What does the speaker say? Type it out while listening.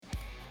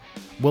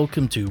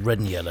Welcome to Red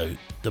and Yellow,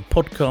 the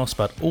podcast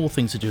about all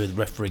things to do with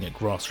refereeing at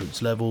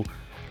grassroots level,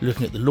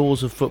 looking at the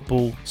laws of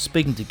football,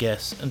 speaking to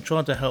guests and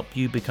trying to help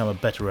you become a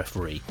better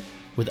referee,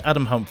 with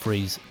Adam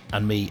Humphreys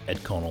and me,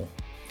 Ed Connell.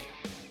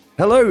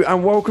 Hello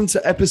and welcome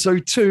to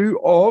episode 2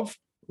 of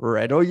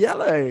Red or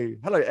Yellow.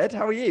 Hello Ed,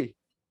 how are you?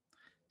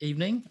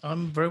 Evening,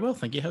 I'm very well,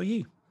 thank you. How are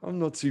you? I'm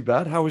not too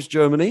bad. How was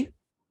Germany?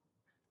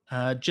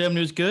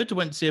 Germany was good. I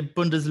went to see a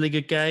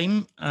Bundesliga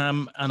game,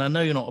 and I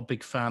know you're not a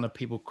big fan of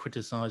people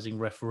criticising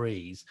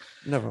referees.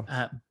 Never.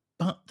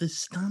 But the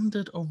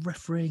standard of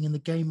refereeing in the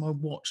game I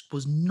watched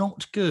was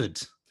not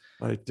good.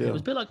 Oh dear. It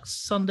was a bit like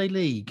Sunday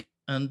League,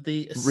 and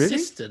the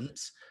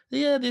assistant,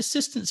 the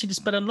assistant seemed to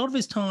spend a lot of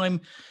his time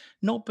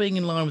not being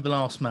in line with the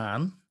last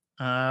man,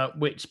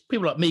 which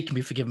people like me can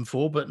be forgiven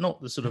for, but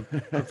not the sort of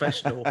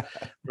professional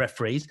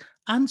referees,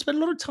 and spent a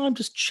lot of time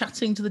just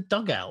chatting to the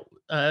dugout,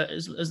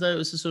 as though it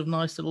was a sort of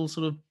nice little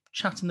sort of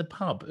chat in the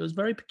pub. It was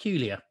very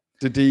peculiar.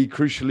 Did he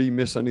crucially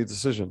miss any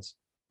decisions?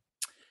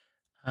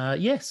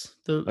 Yes,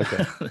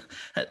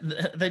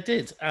 they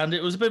did, and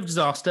it was a bit of a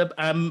disaster,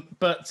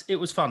 but it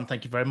was fun.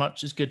 Thank you very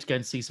much. It's good to go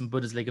and see some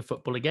Bundesliga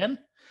football again.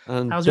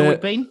 And how's your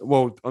week been?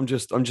 Well, I'm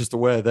just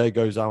aware there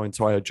goes our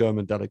entire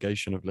German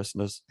delegation of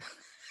listeners.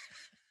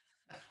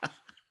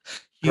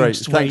 Huge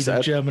swathes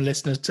of German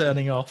listeners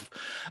turning off.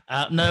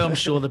 No, I'm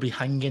sure they'll be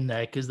hanging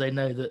there because they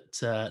know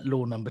that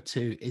law number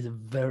 2 is a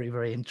very,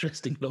 very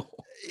interesting law.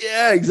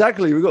 Yeah,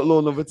 exactly. We've got law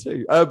number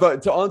 2.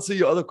 But to answer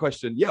your other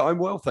question, yeah, I'm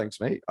well, thanks,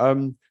 mate.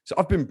 So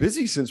I've been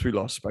busy since we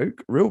last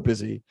spoke, real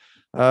busy.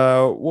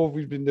 What have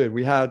we been doing?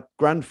 We had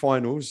grand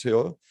finals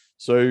here.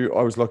 So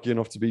I was lucky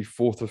enough to be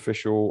 4th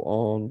official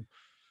on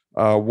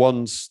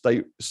one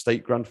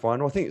state grand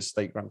final. I think it's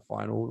state grand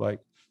final, like,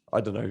 I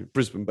don't know,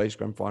 Brisbane-based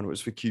grand final. It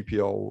was for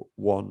QPL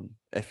 1,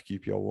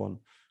 FQPL 1,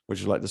 which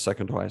is like the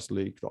second highest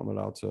league that I'm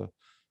allowed to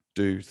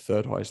do,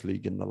 third highest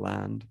league in the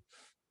land.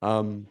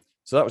 So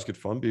that was good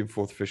fun, being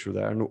 4th official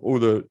there. And all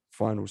the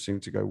finals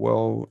seemed to go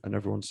well, and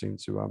everyone seemed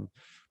to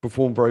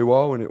perform very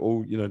well. And it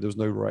all, there was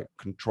no right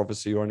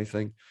controversy or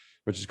anything,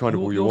 which is kind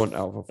of all you want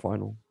out of a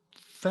final.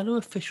 Fellow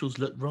officials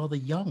looked rather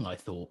young, I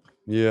thought.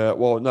 Yeah,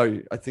 well,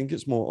 no, I think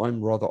it's more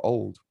I'm rather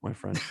old, my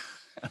friend.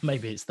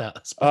 Maybe it's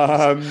that.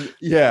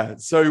 Yeah.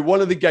 So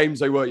one of the games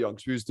they were young,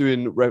 because we was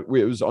doing it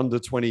was under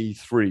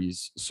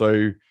 23s.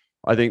 So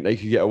I think they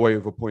could get away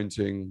with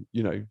appointing,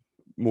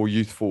 more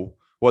youthful.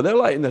 Well, they're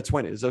like in their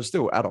 20s. They're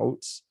still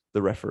adults,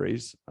 the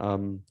referees.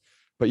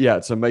 But yeah,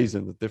 it's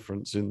amazing the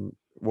difference in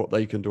what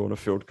they can do on a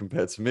field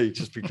compared to me,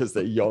 just because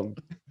they're young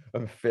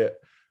and fit.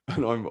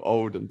 And I'm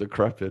old and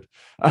decrepit.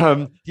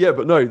 Yeah,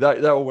 but no,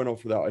 that all went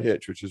off without a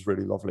hitch, which was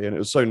really lovely. And it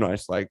was so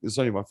nice. Like, it's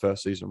only my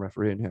first season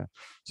refereeing here.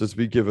 So to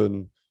be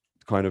given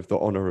kind of the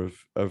honor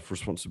of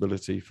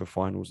responsibility for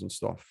finals and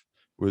stuff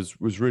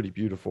was really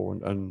beautiful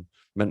and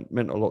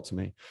meant a lot to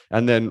me.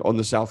 And then on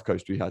the South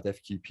Coast, we had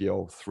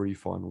FQPL 3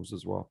 finals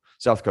as well.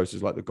 South Coast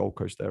is like the Gold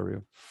Coast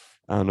area.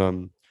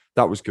 And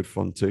that was good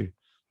fun too.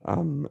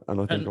 And I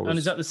think and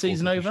is that the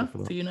season over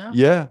for you now?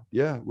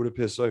 Yeah, would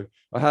appear so.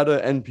 I had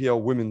an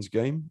NPL women's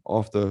game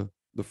after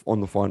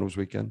on the finals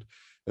weekend,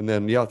 and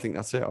then I think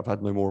that's it. I've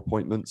had no more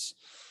appointments.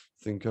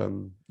 I think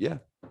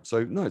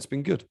so no, it's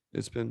been good.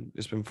 It's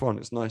been fun.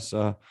 It's nice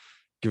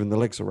giving the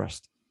legs a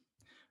rest.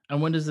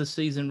 And when does the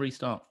season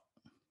restart?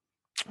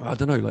 I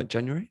don't know, like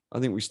January. I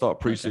think we start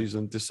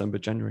pre-season December,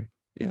 January.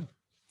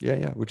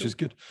 Yeah, which is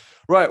good.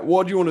 Right,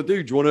 what do you want to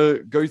do? Do you want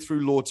to go through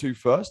Law 2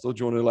 first, or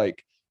do you want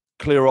to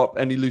clear up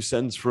any loose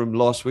ends from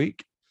last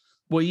week?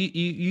 Well, you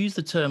use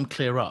the term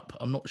clear up.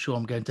 I'm not sure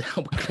I'm going to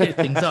help clear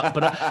things up,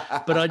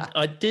 but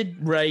I did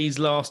raise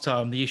last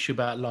time the issue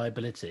about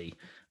liability.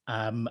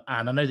 And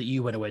I know that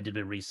you went away and did a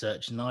bit of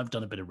research, and I've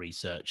done a bit of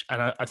research.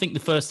 And I think the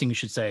first thing we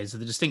should say is that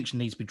the distinction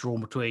needs to be drawn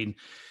between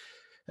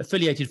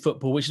affiliated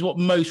football, which is what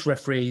most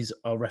referees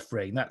are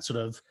refereeing, that sort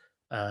of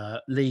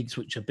leagues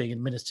which are being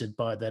administered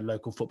by their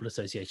local football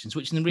associations,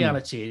 which in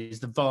reality is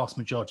the vast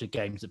majority of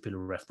games that people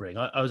are refereeing.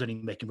 I was only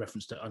making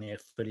reference to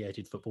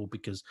unaffiliated football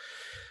because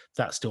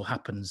that still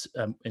happens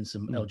in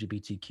some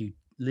LGBTQ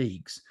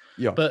leagues.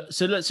 Yeah. But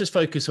so let's just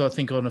focus, I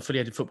think, on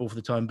affiliated football for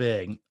the time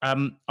being.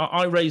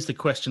 I raised the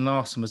question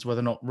last time as whether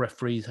or not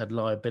referees had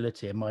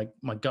liability, and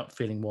my gut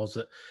feeling was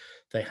that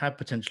they had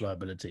potential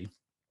liability.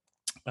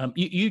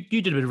 You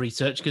did a bit of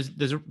research because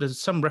there's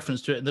some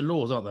reference to it in the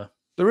laws, aren't there?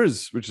 There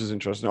is, which is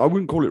interesting. I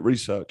wouldn't call it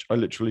research. I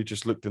literally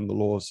just looked in the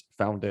laws,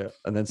 found it,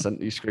 and then sent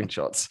these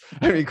screenshots.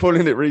 I mean,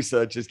 calling it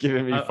research is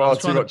giving me far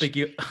too much.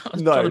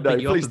 No,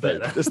 please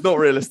don't. It's not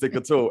realistic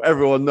at all.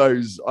 Everyone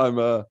knows I'm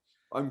a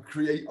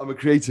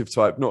creative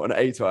type, not an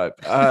A type.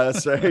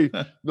 So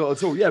not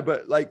at all. Yeah,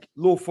 but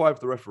Law 5,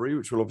 the referee,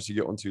 which we'll obviously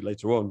get onto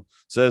later on,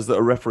 says that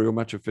a referee or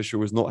match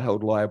official is not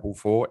held liable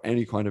for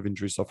any kind of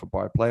injury suffered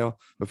by a player,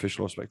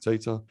 official or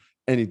spectator,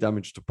 any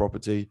damage to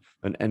property,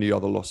 and any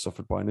other loss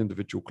suffered by an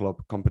individual,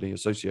 club, company,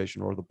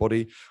 association, or other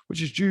body,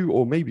 which is due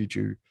or may be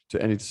due to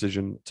any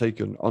decision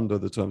taken under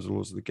the terms and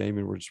laws of the game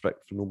in respect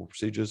for normal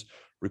procedures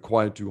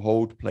required to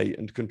hold, play,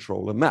 and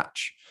control a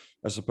match.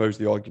 I suppose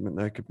the argument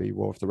there could be,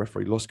 well, if the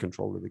referee lost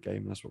control of the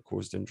game, that's what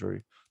caused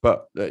injury.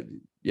 But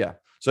yeah,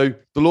 so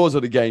the laws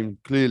of the game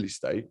clearly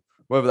state.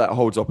 Whether that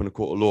holds up in a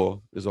court of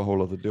law is a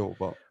whole other deal.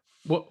 But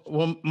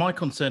well, my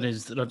concern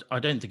is that I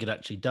don't think it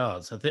actually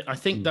does. I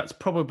think that's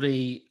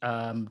probably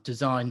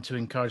designed to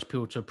encourage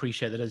people to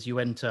appreciate that as you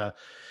enter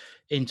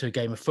into a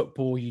game of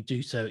football, you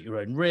do so at your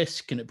own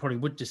risk, and it probably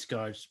would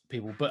discourage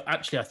people. But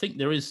actually, I think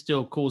there is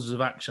still causes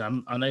of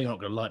action. I know you're not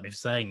going to like me for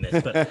saying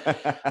this,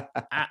 but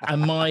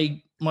and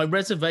my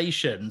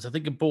reservations, I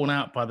think, are borne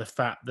out by the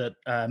fact that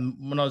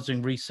when I was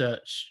doing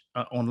research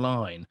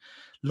online,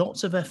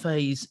 lots of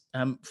FAs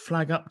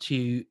flag up to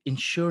you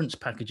insurance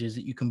packages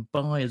that you can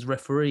buy as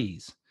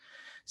referees.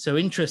 So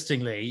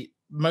interestingly,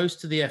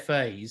 most of the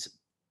FAs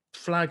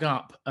flag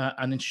up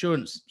an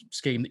insurance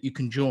scheme that you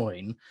can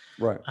join,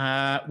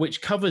 right, which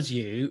covers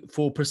you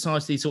for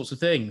precisely these sorts of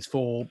things,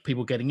 for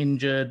people getting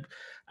injured,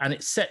 and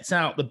it sets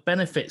out the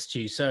benefits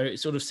to you. So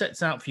it sort of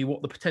sets out for you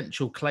what the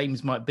potential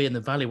claims might be and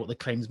the value of what the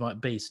claims might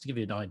be. So to give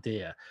you an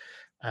idea,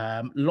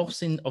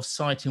 loss of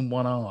sight in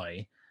one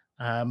eye,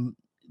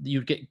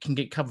 you can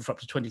get covered for up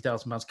to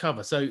 £20,000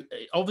 cover. So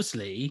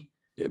obviously,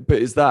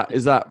 but is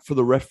that for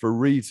the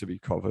referee to be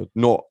covered?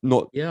 Not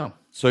yeah.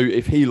 So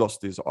if he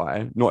lost his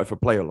eye, not if a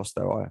player lost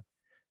their eye.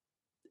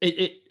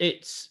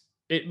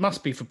 It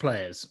must be for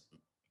players.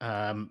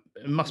 It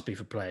must be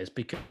for players,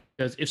 because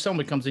if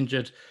someone becomes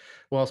injured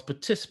whilst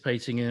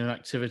participating in an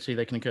activity,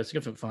 they can incur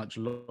significant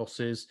financial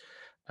losses.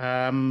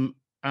 And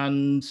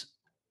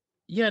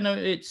yeah, no,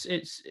 it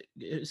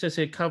says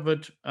here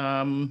covered.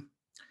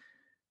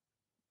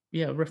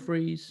 Yeah,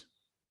 referees.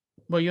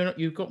 Well,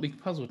 you've got me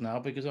puzzled now,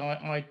 because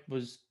I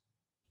was.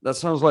 That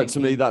sounds like, to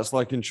me, that's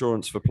like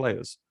insurance for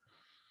players.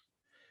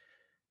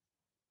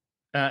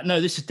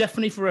 No, this is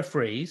definitely for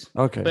referees.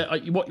 Okay.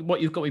 But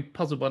what you've got me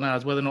puzzled by now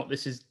is whether or not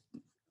this is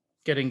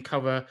getting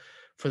cover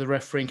for the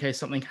referee in case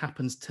something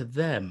happens to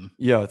them.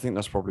 Yeah, I think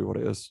that's probably what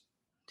it is.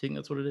 Do you think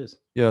that's what it is?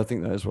 Yeah, I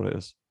think that is what it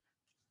is.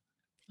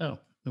 Oh,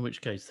 in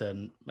which case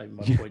then maybe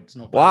my point's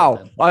not. Wow,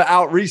 then. I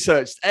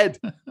out-researched Ed.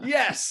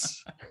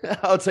 Yes,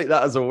 I'll take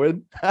that as a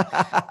win.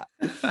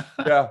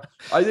 Yeah,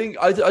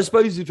 I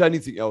suppose if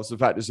anything else, the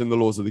fact it's in the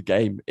laws of the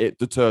game, it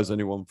deters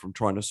anyone from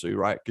trying to sue,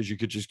 right? Because you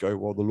could just go,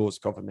 well, the laws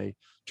cover me,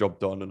 job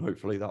done, and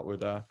hopefully that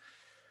would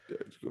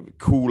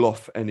cool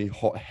off any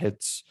hot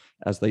heads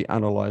as they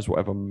analyze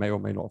whatever may or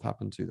may not have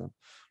happened to them.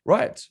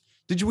 Right?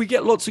 Did we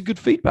get lots of good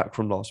feedback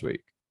from last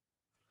week?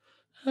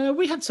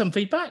 We had some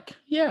feedback.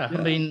 Yeah. I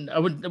mean, I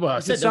wouldn't. Well, I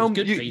said it was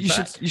good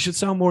feedback. You should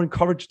sound more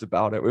encouraged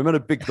about it. We're meant to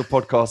big the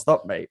podcast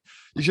up, mate.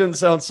 You shouldn't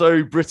sound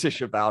so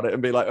British about it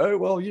and be like, oh,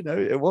 well,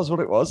 it was what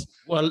it was.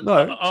 Well, no,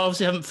 I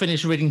obviously haven't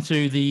finished reading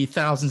through the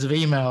thousands of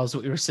emails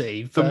that we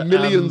received. The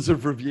millions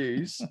of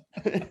reviews.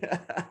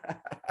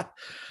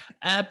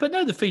 But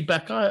no, the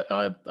feedback,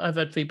 I've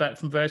had feedback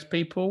from various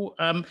people.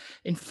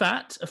 In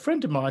fact, a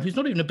friend of mine who's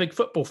not even a big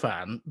football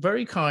fan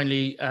very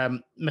kindly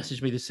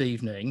messaged me this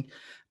evening,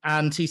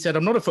 and he said,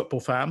 I'm not a football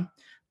fan,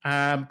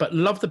 but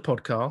love the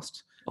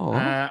podcast.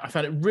 I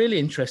found it really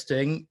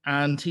interesting.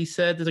 And he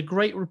said there's a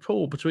great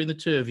rapport between the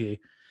two of you.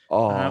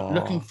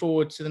 Looking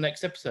forward to the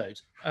next episode.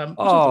 Which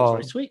was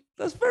very sweet.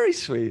 That's very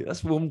sweet.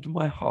 That's warmed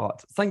my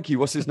heart. Thank you.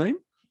 What's his name?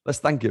 Let's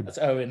thank him. That's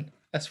Owen.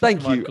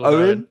 Thank you,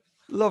 Owen.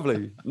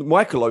 Lovely.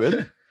 Michael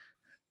Owen?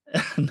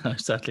 No,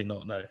 certainly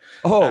not. No.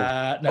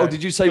 No.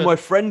 Did you say my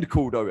friend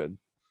called Owen?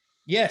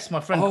 Yes, my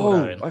friend called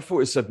Owen. I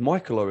thought it said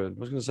Michael Owen. I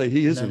was going to say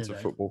he is into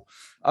football.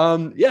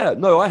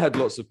 I had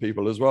lots of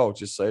people as well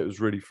just say it was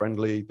really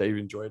friendly. They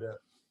enjoyed it.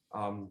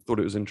 Thought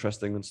it was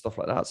interesting and stuff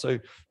like that. So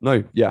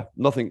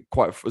nothing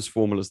quite as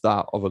formal as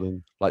that, other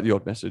than like the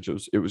odd message.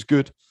 It was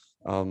good.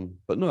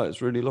 But no,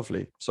 it's really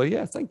lovely. So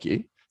yeah, thank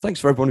you. Thanks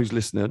for everyone who's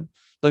listening.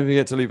 Don't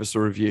forget to leave us a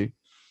review.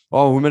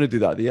 Oh, we're meant to do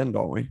that at the end,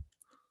 aren't we?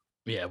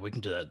 Yeah, we can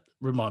do that.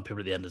 Remind people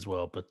at the end as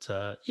well. But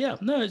so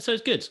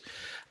it's good.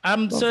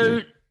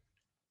 So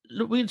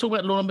look, we can talk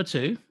about law number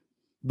 2.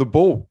 The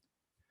ball.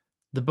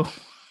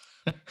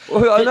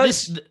 Well, I know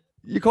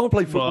you can't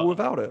play football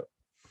without it.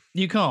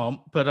 You can't,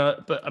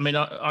 but I mean,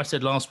 I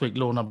said last week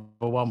law number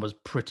 1 was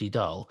pretty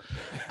dull,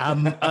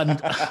 and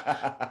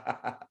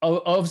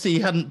obviously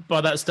hadn't by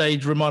that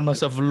stage remind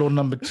myself of law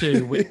number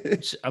 2,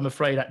 which I'm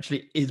afraid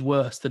actually is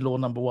worse than law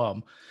number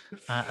 1,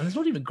 and there's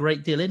not even a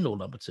great deal in law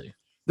number 2.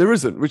 There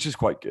isn't, which is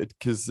quite good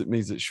because it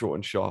means it's short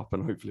and sharp,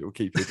 and hopefully it will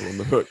keep people on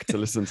the hook to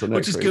listen to next week.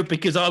 Which is good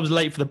because I was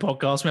late for the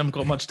podcast. We haven't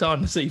got much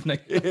time this evening.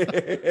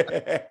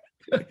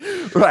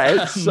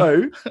 Right.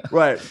 So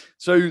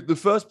the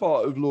first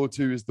part of law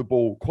 2 is the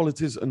ball,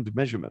 qualities and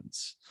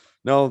measurements.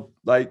 Now,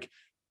 like,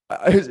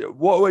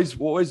 what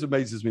always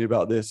amazes me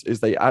about this is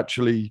they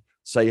actually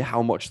say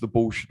how much the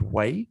ball should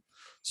weigh.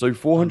 So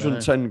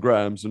 410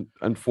 grams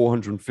and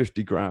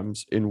 450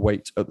 grams in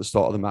weight at the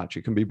start of the match.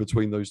 It can be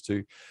between those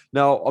two.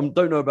 Now, I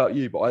don't know about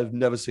you, but I've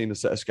never seen a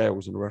set of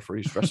scales in a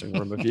referee's dressing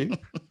room. Have you?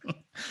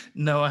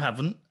 No, I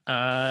haven't.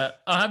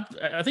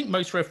 I think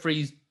most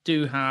referees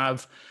do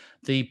have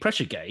the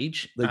pressure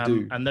gauge. They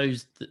do. And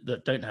those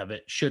that don't have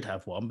it should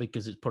have one,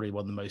 because it's probably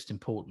one of the most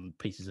important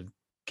pieces of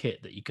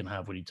kit that you can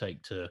have when you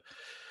take to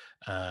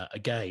a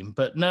game.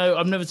 But no,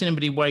 I've never seen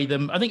anybody weigh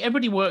them. I think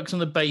everybody works on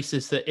the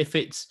basis that if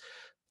it's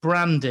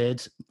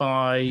branded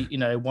by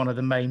one of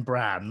the main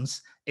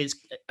brands, it's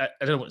I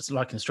don't know what it's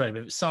like in Australia,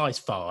 but if it's size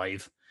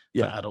 5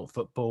 for adult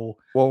football,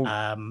 well,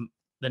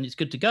 then it's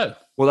good to go.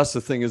 Well, that's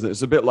the thing, isn't it?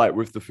 It's a bit like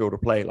with the field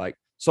of play. Like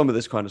some of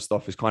this kind of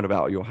stuff is kind of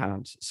out of your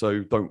hands,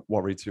 so don't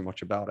worry too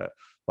much about it.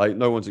 Like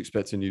no one's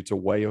expecting you to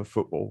weigh a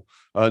football,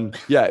 and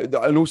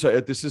and also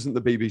this isn't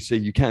the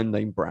BBC. You can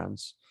name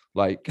brands.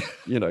 Like,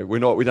 we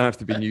don't have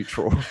to be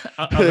neutral.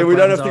 We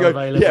don't have to go.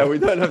 Available. Yeah, we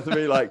don't have to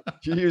be like,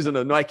 you're using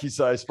a Nike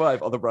size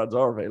 5. Other brands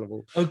are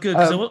available. Oh, good.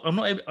 Because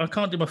I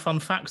can't do my fun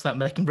facts without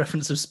making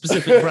reference to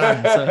specific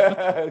brands.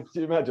 So. Can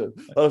you imagine?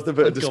 I'll have to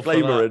put a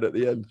disclaimer in at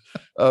the end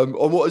on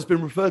what has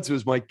been referred to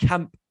as my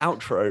camp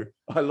outro.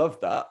 I love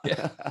that.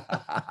 Yeah.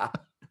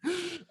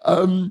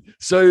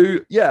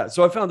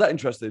 So I found that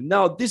interesting.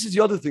 Now, this is the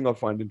other thing I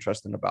find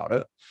interesting about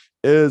it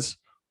is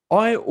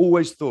I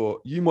always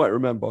thought, you might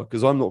remember,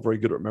 because I'm not very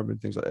good at remembering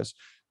things like this,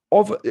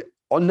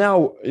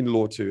 now in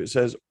Law 2, it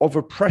says of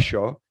a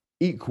pressure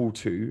equal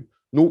to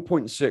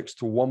 0.6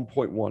 to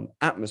 1.1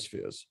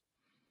 atmospheres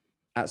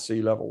at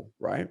sea level,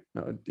 right?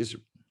 Now, this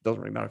doesn't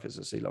really matter if it's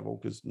at sea level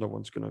because no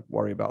one's going to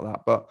worry about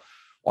that. But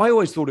I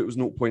always thought it was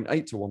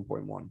 0.8 to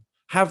 1.1.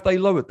 Have they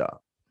lowered that?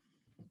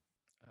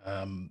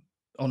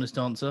 Honest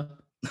answer?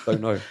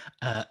 Don't know.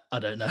 I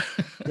don't know.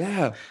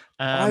 Yeah.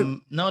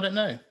 No, I don't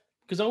know.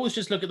 Because I always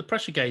just look at the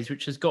pressure gauge,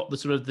 which has got the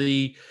sort of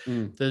the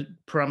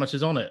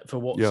parameters on it for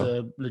what's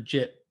a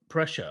legit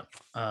pressure.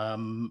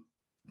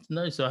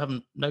 No, so I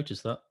haven't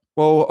noticed that.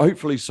 Well,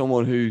 hopefully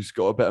someone who's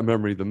got a better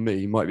memory than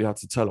me might be able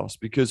to tell us,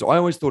 because I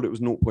always thought it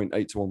was 0.8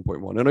 to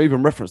 1.1. And I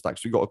even referenced that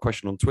because we got a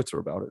question on Twitter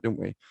about it, didn't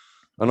we?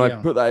 And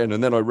I put that in,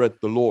 and then I read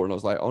the law and I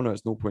was like, oh no,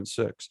 it's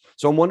 0.6.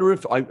 So I'm wondering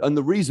and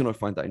the reason I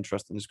find that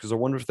interesting is because I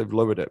wonder if they've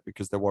lowered it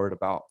because they're worried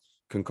about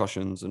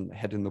concussions and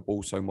heading the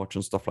ball so much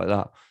and stuff like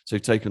that. So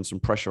they've taken some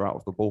pressure out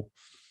of the ball.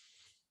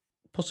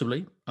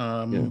 Possibly.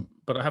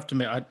 But I have to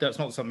admit, that's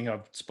not something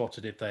I've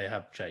spotted if they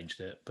have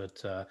changed it.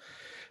 But I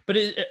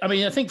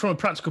think from a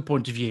practical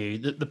point of view,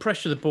 the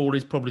pressure of the ball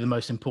is probably the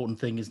most important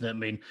thing, isn't it? I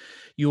mean,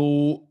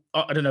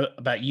 I don't know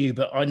about you,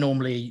 but I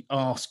normally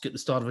ask at the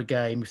start of a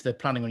game if they're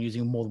planning on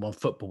using more than one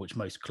football, which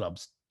most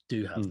clubs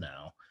do have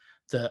now,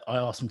 that I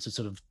ask them to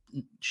sort of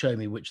show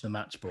me which of the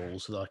match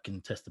balls so that I can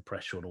test the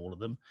pressure on all of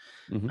them.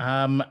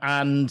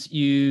 And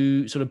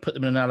you sort of put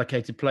them in an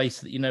allocated place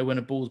so that when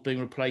a ball's being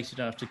replaced, you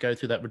don't have to go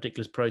through that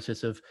ridiculous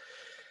process of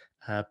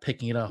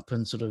picking it up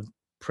and sort of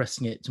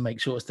pressing it to make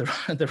sure it's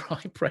the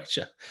right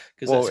pressure,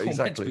 because that's all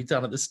meant to be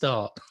done at the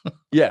start.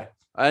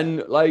 And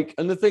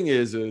the thing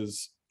is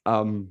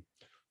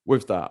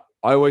with that,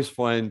 I always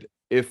find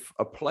if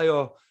a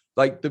player,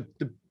 like the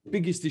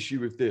biggest issue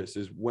with this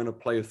is when a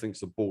player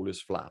thinks the ball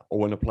is flat or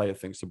when a player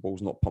thinks the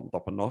ball's not pumped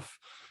up enough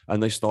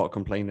and they start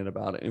complaining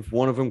about it. If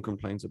one of them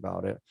complains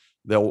about it,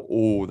 they'll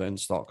all then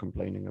start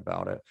complaining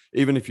about it.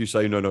 Even if you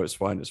say, no, it's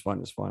fine, it's fine,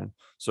 it's fine.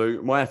 So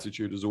my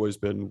attitude has always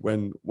been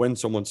when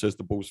someone says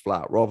the ball's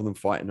flat, rather than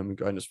fighting them and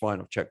going, it's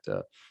fine, I've checked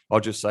it, I'll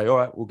just say, all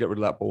right, we'll get rid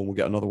of that ball and we'll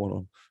get another one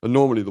on. And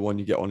normally the one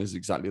you get on is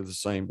exactly the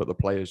same, but the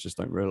players just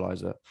don't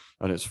realize it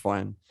and it's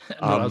fine.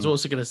 I was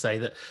also going to say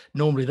that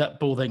normally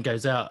that ball then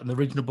goes out and the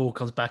original ball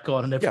comes back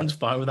on and everyone's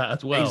fine with that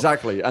as well.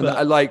 Exactly.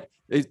 And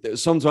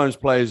sometimes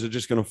players are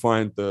just going to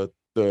find the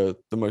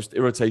most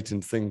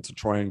irritating thing to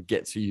try and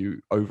get to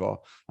you over,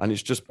 and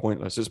it's just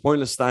pointless. It's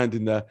pointless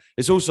standing there.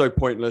 It's also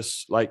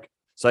pointless like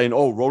saying,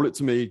 oh, roll it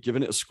to me,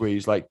 giving it a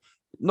squeeze. Like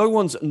no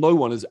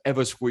one has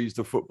ever squeezed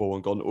a football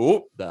and gone,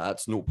 oh,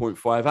 that's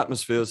 0.5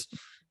 atmospheres,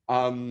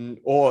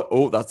 or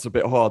oh, that's a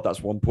bit hard, that's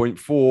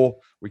 1.4,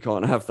 we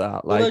can't have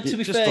that. Like, although, to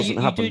be fair, doesn't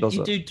happen, does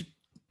it?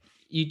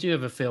 You do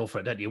have a feel for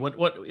it, don't you?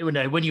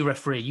 When you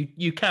referee,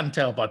 you can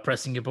tell by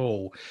pressing a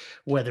ball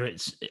whether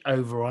it's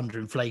over or under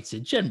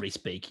inflated. Generally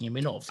speaking, I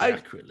mean, not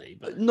accurately,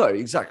 but no,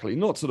 exactly,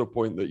 not to the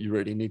point that you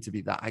really need to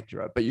be that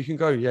accurate. But you can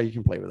go, you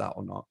can play with that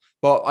or not.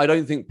 But I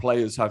don't think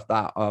players have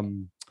that.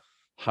 I'm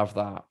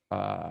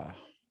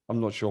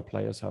not sure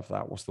players have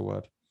that. What's the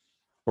word?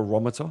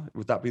 Barometer?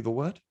 Would that be the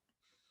word?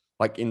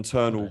 Like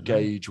internal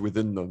gauge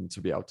within them to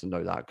be able to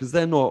know that, because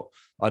they're not.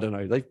 I don't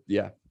know.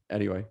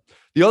 Anyway,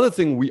 the other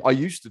thing I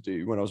used to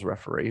do when I was a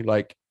referee,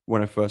 like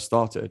when I first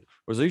started,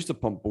 was I used to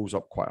pump balls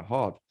up quite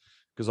hard,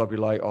 because I'd be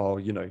like, I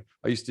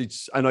used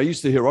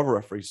to hear other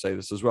referees say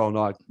this as well. And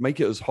I'd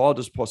make it as hard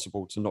as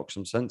possible to knock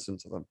some sense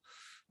into them,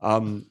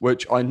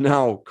 which I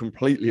now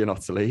completely and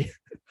utterly,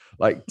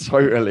 like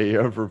totally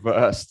have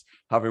reversed,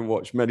 having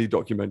watched many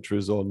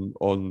documentaries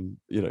on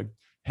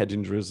head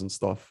injuries and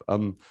stuff.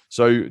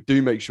 So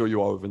do make sure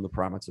you are within the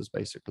parameters.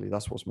 Basically,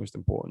 that's what's most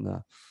important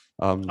there.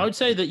 I would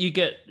say that you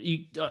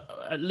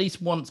at least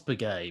once per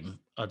game,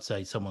 I'd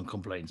say someone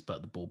complains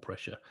about the ball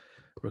pressure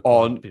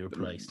required to be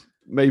replaced.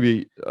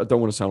 Maybe I don't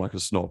want to sound like a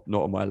snob,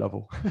 not on my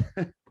level.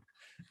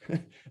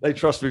 They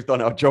trust we've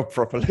done our job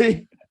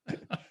properly,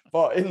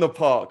 but in the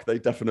park, they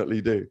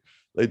definitely do.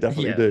 They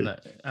definitely do. No,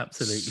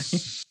 absolutely.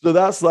 So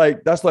that's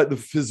like the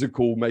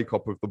physical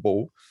makeup of the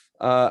ball.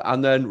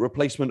 and then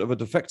replacement of a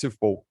defective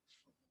ball.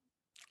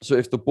 So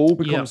if the ball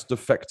becomes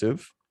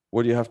defective,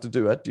 what do you have to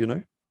do, Ed? Do you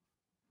know?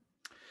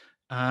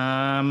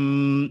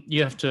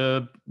 You have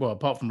to, well,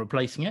 apart from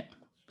replacing it,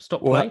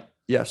 stop play.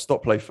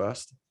 Stop play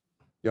first.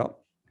 Yeah.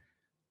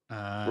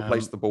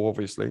 Replace the ball,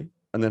 obviously.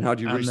 And then how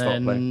do you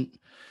restart play?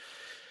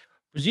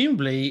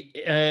 Presumably,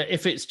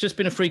 if it's just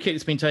been a free kick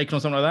that's been taken or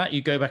something like that,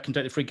 you go back and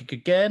take the free kick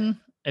again.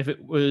 If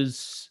it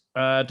was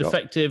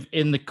defective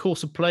in the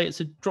course of play,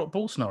 it's a drop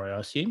ball scenario, I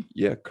assume.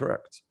 Yeah,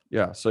 correct.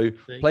 Yeah, so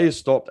play is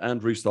stopped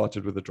and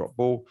restarted with a drop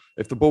ball.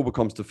 If the ball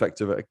becomes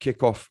defective at a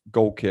kickoff,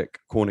 goal kick,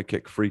 corner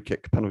kick, free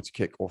kick, penalty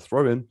kick, or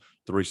throw in,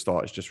 the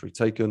restart is just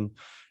retaken.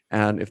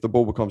 And if the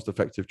ball becomes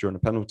defective during a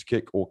penalty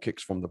kick or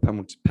kicks from the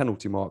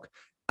penalty mark,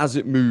 as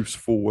it moves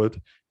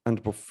forward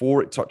and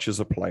before it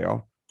touches a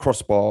player,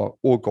 crossbar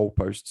or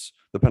goalposts,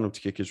 the penalty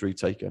kick is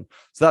retaken.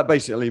 So that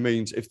basically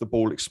means if the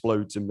ball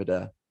explodes in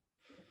midair.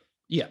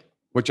 Yeah.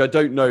 Which I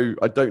don't know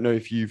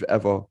if you've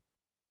ever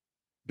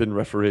been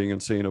refereeing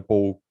and seen a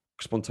ball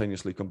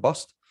spontaneously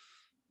combust.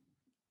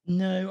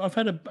 No, I've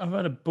had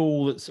a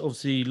ball that's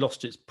obviously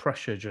lost its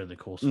pressure during the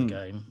course of the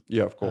game.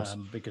 Yeah, of course.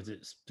 Because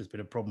there's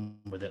been a problem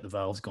with it, the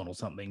valve's gone or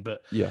something.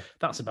 But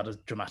that's about as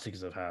dramatic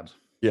as I've had.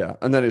 Yeah,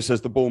 and then it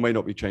says the ball may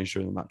not be changed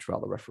during the match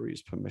without the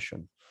referee's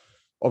permission.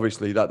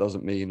 Obviously, that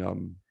doesn't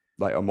mean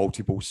like a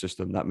multi-ball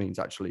system. That means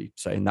actually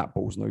saying that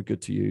ball's no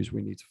good to use.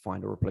 We need to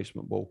find a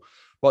replacement ball.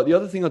 But the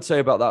other thing I'd say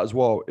about that as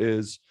well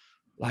is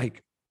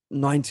like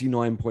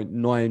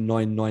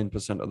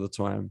 99.999% of the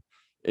time,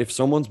 if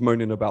someone's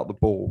moaning about the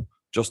ball,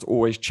 just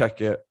always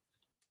check it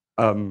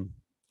at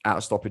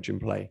a stoppage in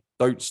play.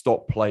 Don't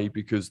stop play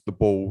because the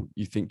ball,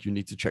 you think you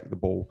need to check the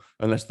ball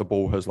unless the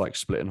ball has like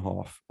split in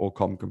half or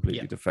come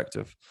completely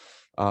defective.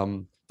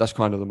 That's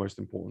kind of the most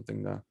important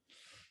thing there.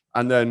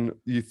 And then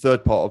the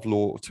third part of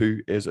Law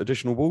 2 is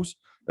additional balls.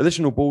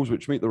 Additional balls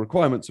which meet the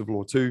requirements of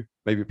Law 2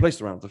 may be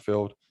placed around the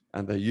field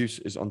and their use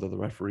is under the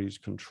referee's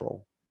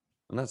control.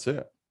 And that's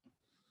it.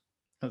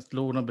 That's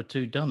law number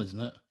 2 done, isn't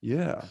it?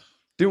 Yeah.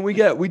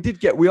 We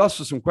asked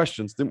for some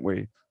questions, didn't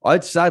we? I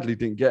sadly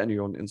didn't get any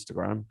on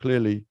Instagram.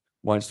 Clearly,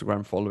 my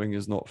Instagram following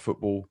is not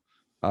football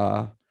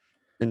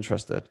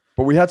interested.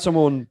 But we had some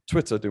on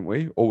Twitter, didn't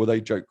we? Or were they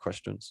joke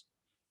questions?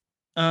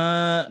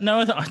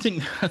 No, I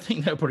think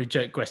they're probably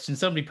joke questions.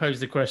 Somebody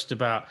posed a question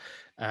about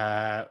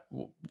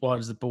why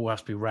does the ball have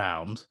to be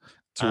round?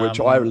 To which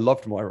I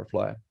loved my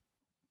reply.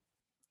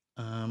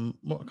 I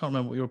can't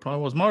remember what your reply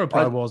was. My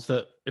reply was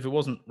that if it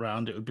wasn't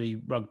round, it would be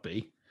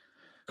rugby.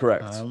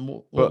 Correct.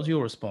 What was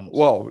your response?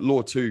 Well,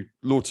 Law 2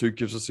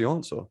 gives us the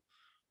answer.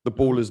 The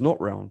ball is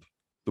not round.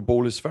 The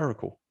ball is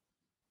spherical.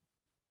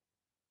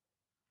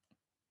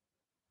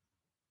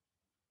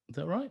 Is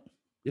that right?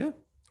 Yeah.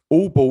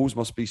 All balls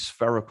must be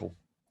spherical,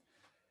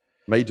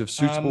 made of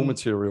suitable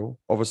material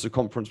of a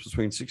circumference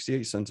between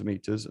 68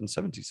 centimeters and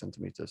 70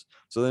 centimeters.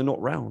 So they're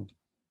not round.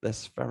 They're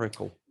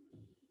spherical.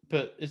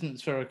 But isn't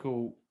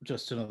spherical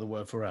just another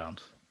word for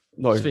round?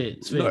 No,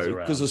 no,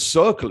 because a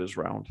circle is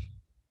round.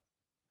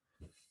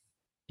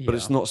 But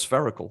it's not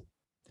spherical.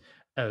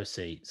 Oh,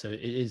 see, so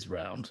it is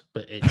round,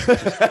 but it's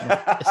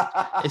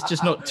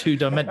just not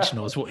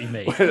two-dimensional. Is what you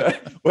mean?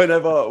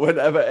 Whenever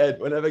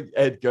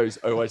Ed goes,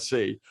 oh, I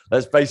see.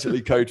 That's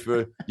basically code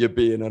for you're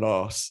being an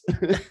arse.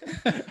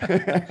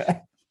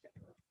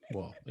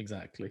 Well,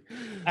 exactly.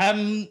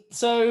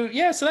 So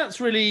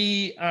that's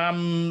really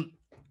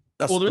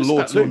that's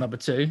law number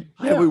 2.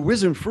 Yeah, we're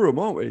whizzing through them,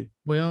 aren't we?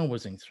 We are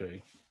whizzing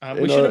through.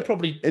 We should have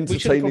probably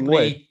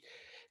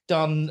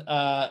done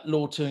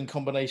law 2 in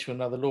combination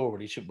with another law,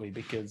 really, shouldn't we?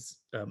 Because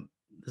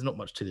there's not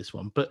much to this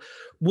one. But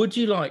would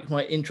you like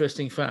my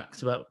interesting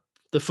facts about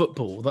the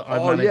football that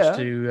I managed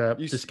to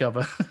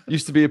discover?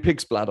 Used to be a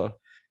pig's bladder.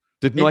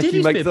 Did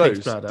Nike make those?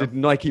 Did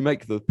Nike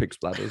make the pig's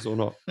bladders or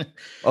not?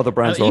 Other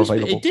brands are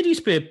available. It did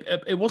used to be.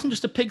 It wasn't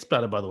just a pig's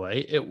bladder, by the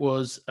way. It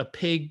was a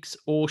pig's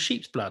or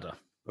sheep's bladder.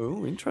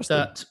 Oh, interesting.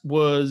 That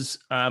was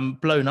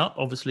blown up,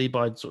 obviously,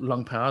 by sort of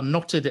lung power,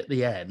 knotted at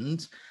the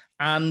end.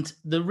 And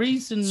the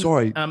reason...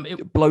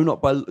 blown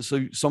up by...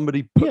 So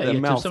somebody put their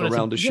mouth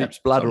around a sheep's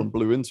bladder and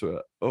blew into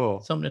it. Oh.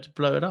 Someone had to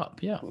blow it up,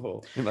 yeah.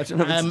 Oh. Imagine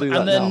having to do that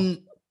and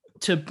then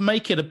to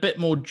make it a bit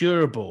more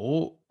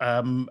durable,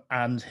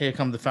 and here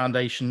come the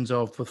foundations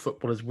of the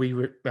football as we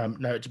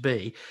know it to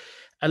be,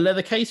 a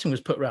leather casing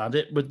was put around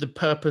it with the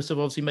purpose of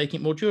obviously making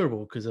it more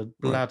durable, because a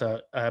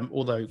bladder,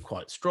 although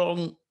quite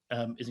strong,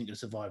 isn't going to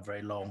survive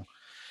very long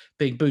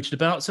being booted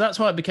about. So that's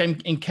why it became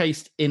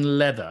encased in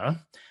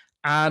leather.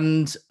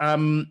 And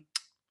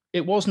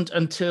it wasn't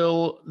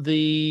until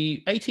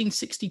the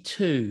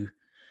 1862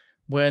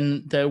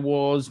 when there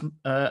was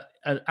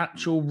an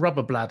actual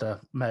rubber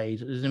bladder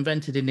made. It was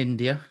invented in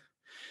India,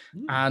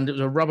 and it was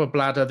a rubber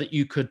bladder that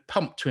you could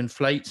pump to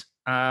inflate,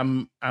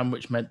 and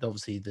which meant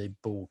obviously the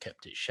ball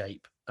kept its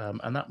shape.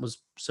 And that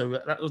was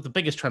the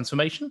biggest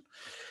transformation.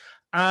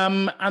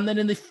 And then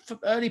in the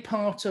early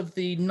part of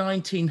the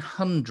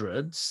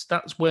 1900s,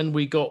 that's when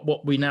we got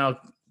what we now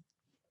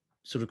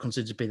sort of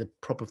considered to be the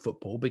proper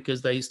football,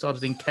 because they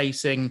started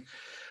encasing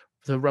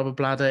the rubber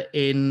bladder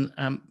in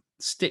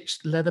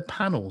stitched leather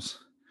panels.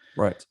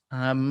 Right.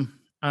 And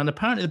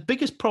apparently the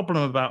biggest problem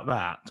about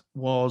that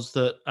was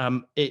that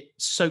it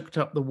soaked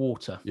up the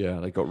water. Yeah,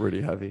 they got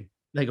really heavy.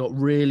 They got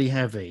really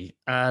heavy.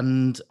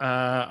 And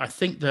I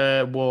think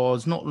there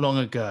was not long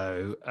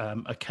ago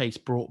a case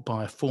brought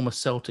by a former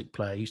Celtic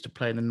player who used to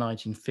play in the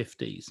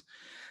 1950s.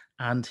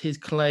 And his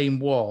claim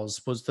was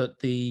that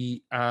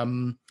the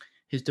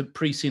his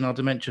presenile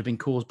dementia had been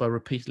caused by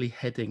repeatedly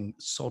heading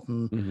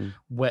sodden,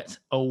 wet,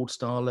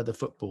 old-style leather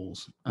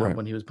footballs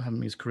when he was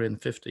having his career in the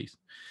 50s.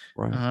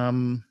 Right.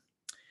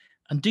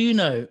 And do you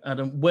know,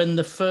 Adam, when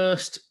the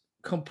first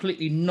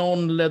completely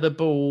non-leather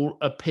ball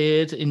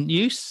appeared in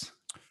use?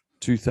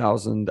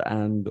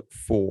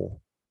 2004.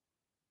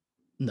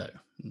 No.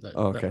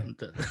 Oh, okay.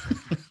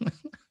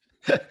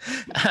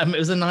 It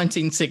was the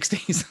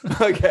 1960s.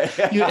 Okay.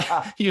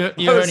 You're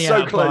only so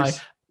out close.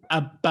 by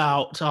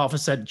about half a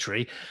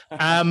century.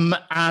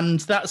 And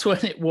that's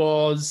when it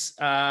was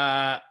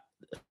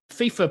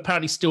FIFA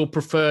apparently still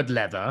preferred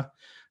leather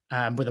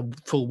with a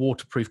full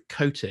waterproof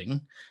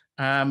coating.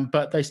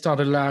 But they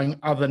started allowing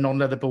other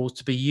non-leather balls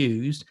to be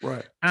used.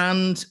 Right.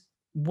 And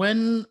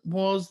when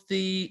was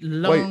the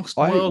last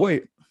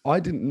Wait, I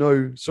didn't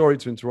know. Sorry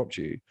to interrupt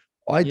you.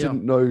 I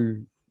didn't know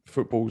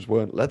footballs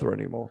weren't leather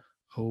anymore.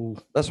 Oh,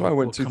 that's why I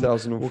went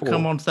 2004. We'll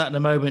come on to that in a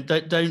moment.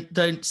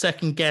 Don't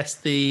second guess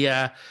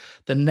the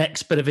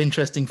next bit of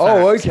interesting facts.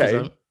 Oh,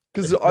 okay.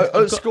 Because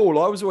at school,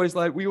 I was always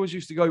like, we always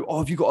used to go, "Oh,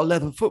 have you got a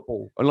leather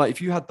football?" And like,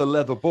 if you had the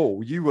leather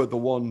ball, you were the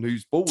one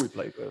whose ball we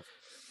played with.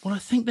 Well, I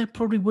think there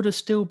probably would have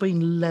still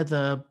been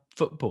leather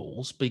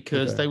footballs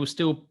because they were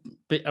still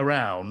bit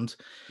around.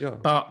 Yeah.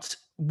 But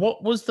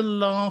what was the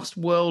last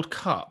World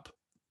Cup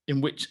in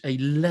which a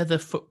leather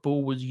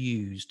football was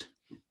used?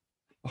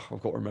 Oh,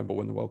 I've got to remember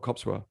when the World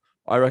Cups were.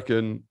 I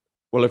reckon,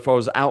 well, if I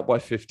was out by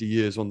 50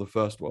 years on the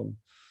first one,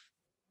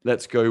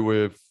 let's go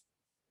with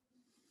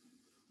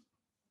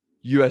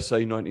USA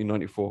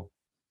 1994.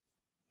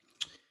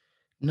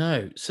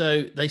 No.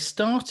 So they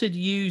started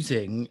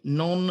using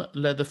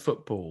non-leather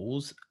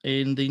footballs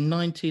in the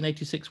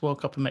 1986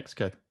 World Cup in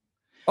Mexico.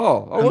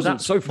 Oh, I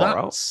wasn't so far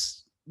out.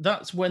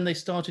 That's when they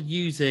started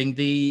using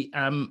the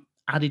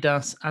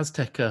Adidas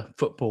Azteca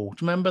football.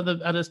 Do you remember the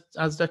Adidas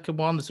Azteca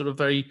one, the sort of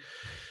very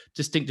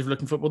distinctive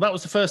looking football? That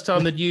was the first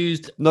time they'd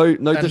used. No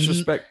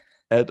disrespect,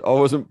 Ed. I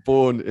wasn't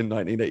born in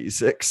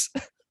 1986.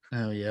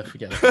 Oh yeah,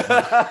 forget it.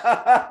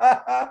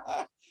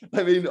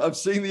 I mean, I've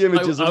seen the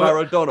images of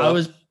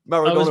Maradona.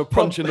 Maradona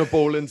punching the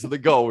ball into the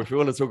goal, if you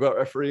want to talk about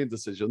refereeing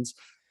decisions.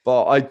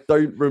 But I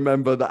don't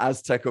remember the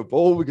Azteca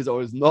ball because I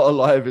was not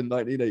alive in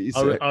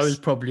 1986. I was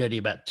probably only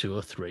about 2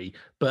 or 3.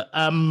 But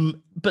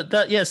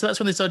that so that's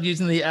when they started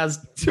using the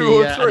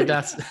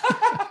Adidas.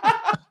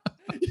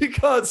 You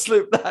can't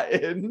slip that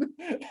in.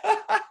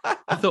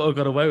 I thought I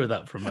got away with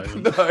that for a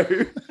moment.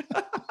 No.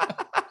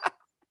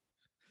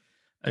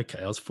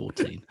 Okay, I was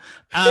 14.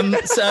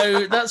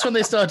 So that's when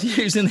they started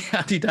using the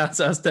Adidas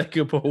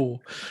Azteca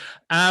ball.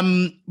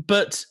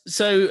 But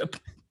so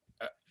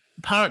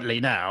apparently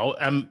now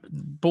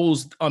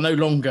balls are no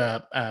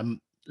longer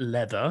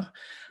leather.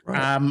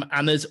 Right.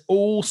 And there's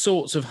all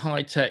sorts of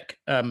high tech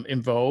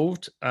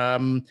involved.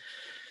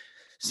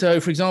 So,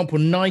 for example,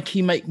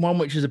 Nike make one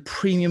which is a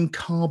premium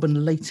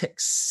carbon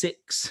latex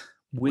 6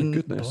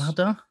 wing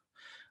bladder.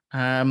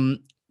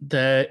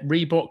 The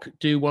Reebok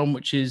do one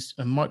which is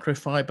a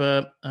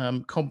microfiber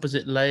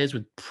composite layers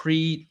with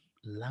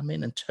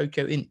pre-lamin and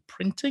Tokyo ink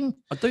printing.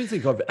 I don't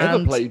think I've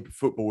ever played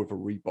football with a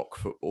Reebok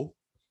football.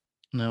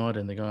 No, I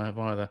don't think I have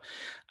either.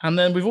 And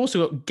then we've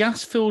also got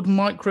gas-filled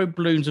micro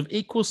balloons of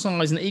equal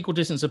size and equal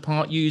distance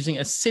apart using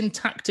a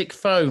syntactic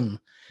foam,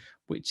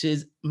 which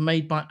is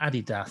made by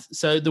Adidas.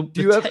 So the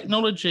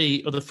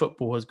technology of the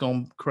football has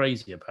gone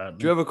crazy, apparently.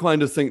 Do you ever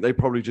kind of think they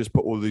probably just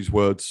put all these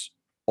words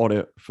on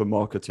it for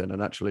marketing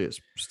and actually it's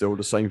still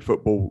the same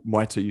football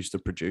Mitre used to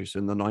produce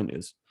in the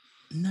 90s?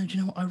 No, do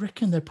you know what? I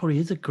reckon there probably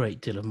is a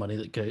great deal of money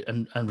that go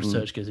and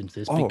research goes into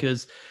this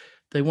because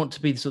they want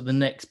to be sort of the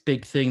next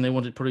big thing. They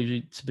want it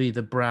probably to be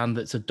the brand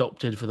that's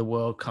adopted for the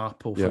World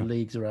Cup or for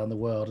leagues around the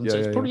world. And so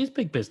it's probably is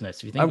big business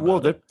if you think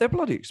about it. They're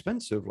bloody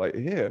expensive, like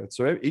here.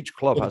 So each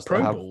club has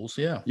to have balls,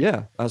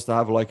 has to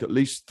have like at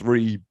least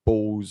 3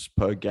 balls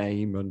per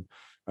game,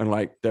 and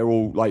like they're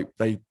all like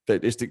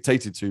it's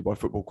dictated to by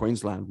Football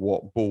Queensland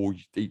what ball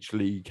each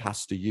league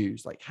has to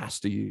use,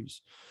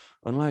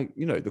 and like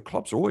the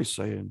clubs are always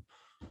saying,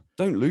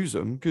 don't lose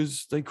them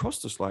because they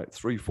cost us like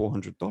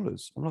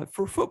 $300-400. I'm like,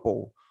 for a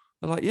football.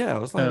 They're like, yeah. I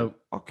was like,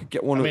 I could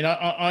get one.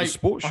 I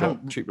sports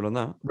shop cheaper than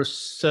that.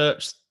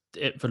 Researched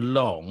it for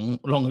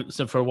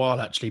for a while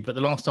actually, but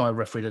the last time I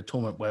refereed a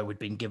tournament where we'd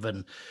been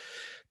given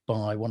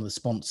by one of the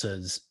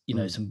sponsors,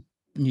 some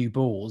new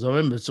balls. I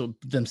remember sort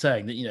of them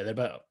saying that they're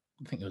about,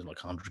 I think it was like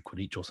 £100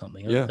 each or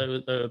something. Yeah,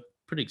 they're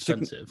pretty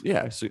expensive.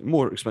 So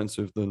more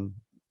expensive than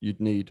you'd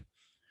need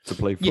to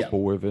play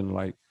football within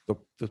like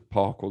the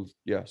park or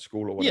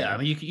school or whatever. Yeah, I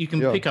mean you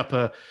can pick up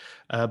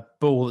a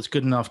ball that's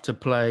good enough to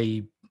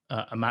play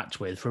a match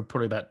with for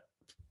probably about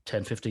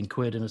 10, 15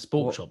 quid in a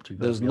sports shop, to be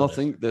there's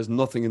perfectly honest.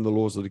 nothing in the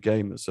laws of the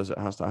game that says it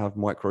has to have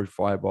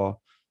microfiber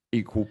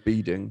equal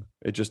beading.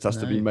 It just has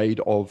to be No. made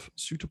of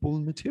suitable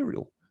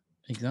material.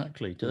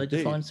 Exactly. Do they Indeed.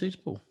 define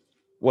suitable?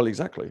 Well,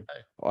 exactly.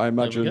 I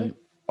imagine,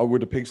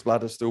 would a pig's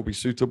bladder still be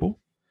suitable?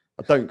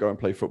 I don't go and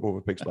play football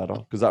with pig's bladder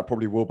because that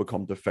probably will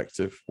become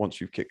defective once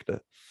you've kicked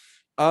it.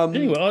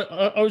 Anyway,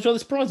 I was rather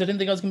surprised. I didn't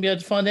think I was going to be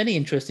able to find any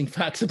interesting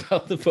facts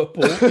about the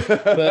football,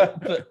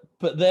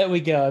 but there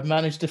we go. I've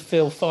managed to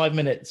fill 5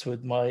 minutes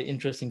with my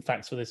interesting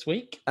facts for this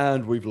week,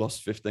 and we've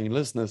lost 15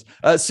 listeners.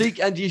 Seek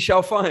and ye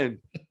shall find.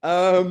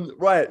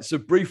 Right. So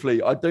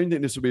briefly, I don't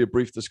think this will be a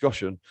brief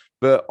discussion,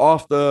 but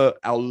after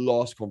our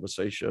last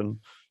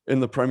conversation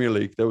in the Premier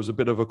League, there was a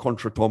bit of a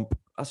contretemps.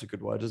 That's a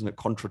good word, isn't it?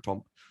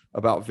 Contretemps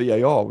about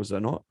VAR, was there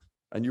not?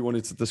 And you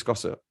wanted to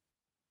discuss it.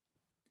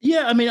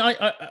 Yeah, I mean,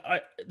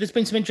 there's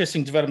been some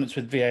interesting developments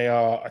with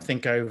VAR, I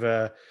think,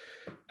 over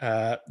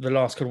the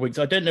last couple of weeks.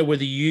 I don't know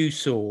whether you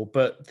saw,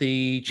 but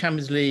the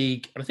Champions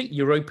League, and I think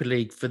Europa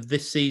League for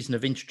this season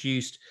have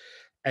introduced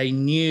a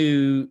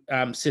new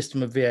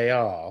system of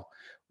VAR,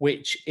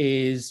 which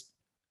is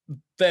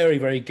very,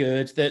 very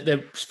good.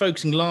 They're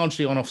focusing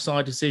largely on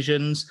offside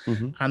decisions,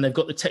 and they've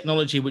got the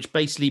technology which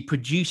basically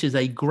produces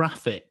a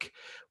graphic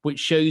which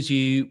shows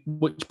you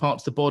which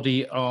parts of the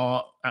body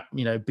are,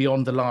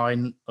 beyond the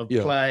line of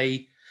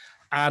play.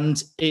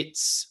 And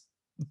it's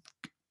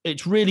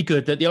really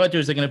good. That the idea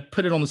is they're going to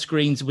put it on the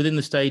screens within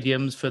the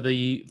stadiums for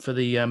the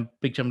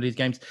big Champions League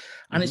games.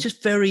 And it's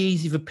just very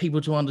easy for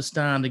people to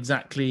understand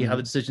exactly how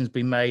the decision's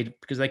been made,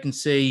 because they can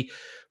see,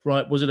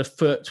 right, was it a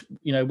foot,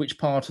 which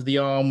part of the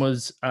arm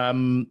was,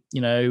 and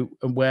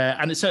where.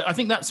 And so I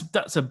think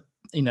that's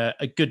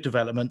a good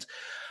development.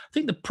 I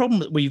think the problem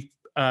that we've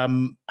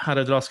had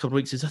over the last couple of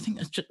weeks is, I think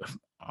that's just,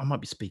 I might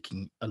be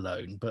speaking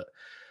alone, but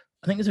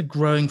I think there's a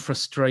growing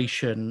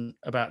frustration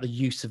about the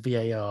use of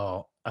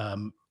VAR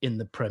in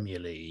the Premier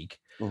League,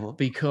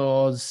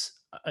 because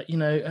I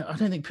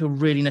don't think people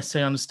really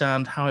necessarily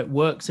understand how it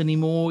works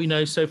anymore.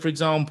 So for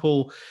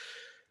example,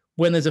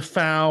 when there's a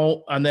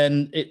foul and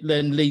then it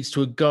leads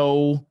to a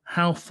goal,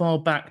 how far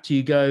back do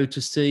you go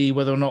to see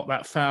whether or not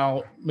that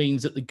foul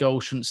means that the goal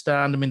shouldn't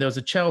stand? I mean, there was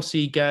a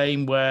Chelsea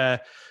game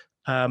where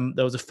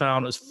there was a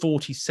foul that was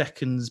 40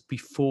 seconds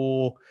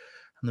before,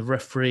 and the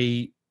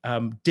referee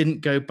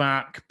didn't go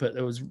back. But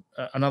there was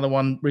another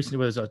one recently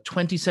where there was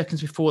 20 seconds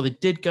before they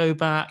did go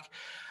back.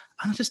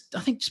 And I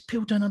think just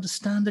people don't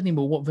understand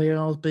anymore what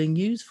VAR is being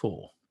used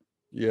for.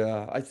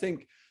 Yeah, I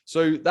think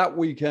so. That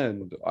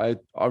weekend, I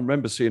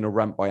remember seeing a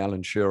rant by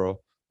Alan Shearer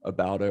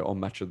about it on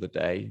Match of the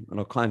Day, and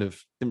I kind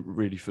of didn't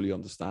really fully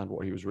understand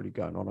what he was really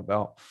going on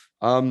about.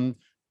 And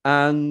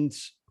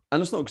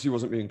it's not because he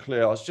wasn't being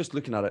clear. I was just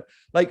looking at it.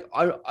 Like,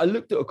 I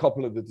looked at a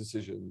couple of the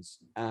decisions,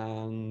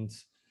 and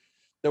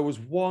there was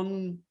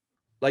one,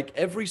 like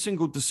every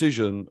single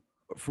decision,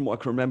 from what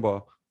I can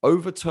remember,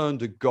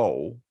 overturned a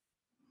goal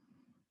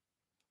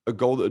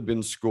that had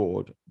been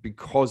scored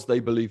because they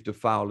believed a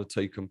foul had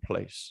taken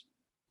place,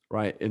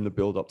 right, in the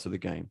build up to the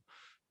game.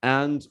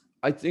 And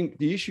I think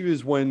the issue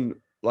is when,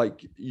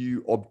 like,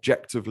 you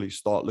objectively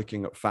start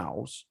looking at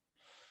fouls,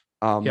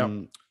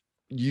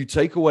 you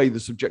take away the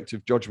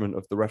subjective judgment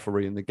of the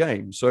referee in the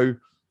game. So,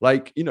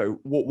 like,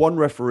 what one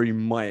referee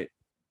might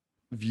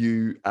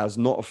view as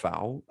not a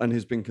foul and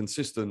has been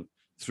consistent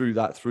through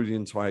the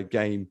entire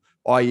game,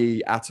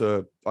 i.e. at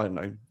a, I don't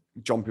know,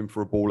 jumping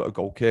for a ball at a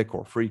goal kick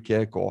or a free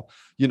kick, or,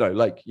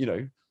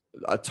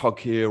 a tug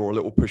here or a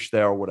little push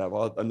there or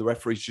whatever, and the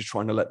referee's just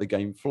trying to let the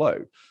game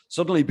flow.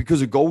 Suddenly,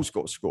 because a goal's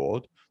got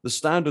scored, the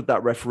standard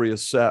that referee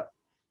has set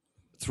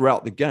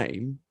throughout the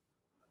game,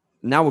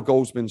 now a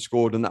goal's been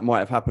scored, and that might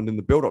have happened in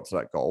the build-up to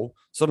that goal.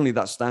 Suddenly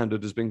that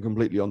standard has been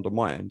completely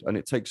undermined, and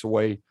it takes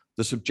away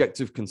the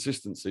subjective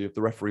consistency of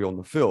the referee on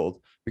the field,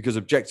 because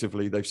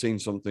objectively they've seen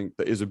something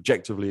that is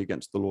objectively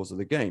against the laws of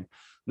the game.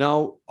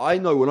 Now, I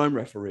know when I'm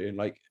refereeing,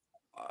 like,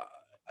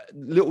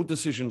 little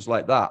decisions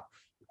like that,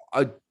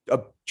 I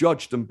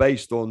judged them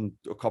based on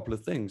a couple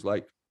of things,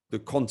 like the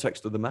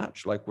context of the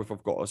match, like if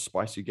I've got a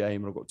spicy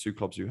game and I've got two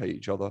clubs who hate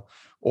each other,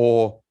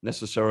 or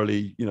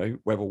necessarily,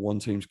 whether one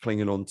team's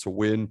clinging on to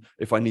win,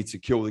 if I need to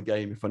kill the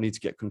game, if I need to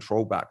get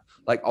control back,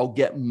 like I'll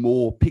get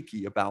more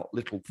picky about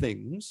little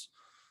things.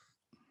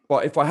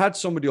 But if I had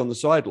somebody on the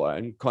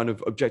sideline kind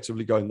of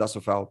objectively going, that's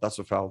a foul, that's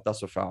a foul,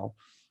 that's a foul,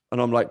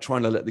 and I'm like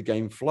trying to let the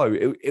game flow,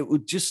 it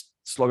would just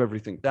slow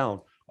everything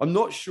down. I'm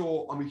not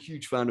sure I'm a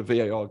huge fan of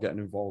VAR getting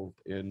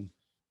involved in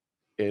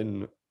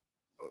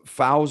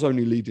fouls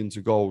only leading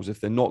to goals if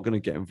they're not going to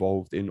get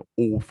involved in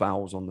all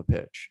fouls on the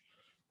pitch.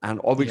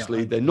 And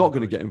obviously they're not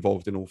going to get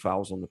involved in all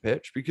fouls on the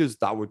pitch, because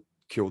that would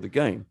kill the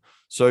game.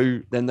 So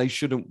then they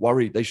shouldn't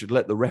worry. They should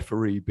let the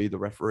referee be the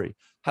referee.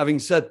 Having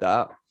said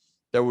that,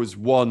 there was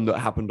one that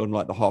happened on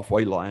like the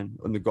halfway line,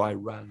 and the guy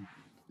ran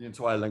the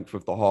entire length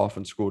of the half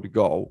and scored a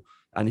goal,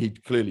 and he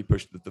clearly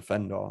pushed the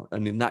defender.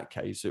 And in that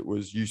case, it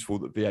was useful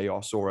that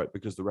VAR saw it,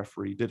 because the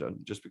referee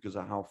didn't, just because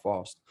of how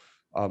fast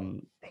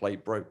play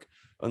broke.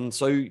 And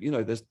so,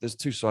 there's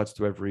two sides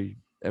to every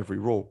every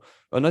rule.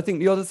 And I think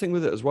the other thing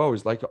with it as well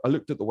is like I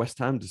looked at the West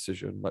Ham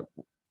decision,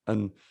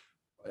 and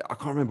I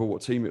can't remember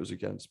what team it was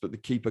against, but the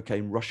keeper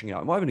came rushing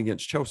out. It might have been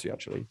against Chelsea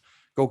actually.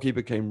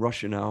 Goalkeeper came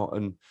rushing out,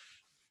 and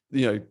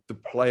the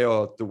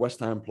West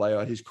Ham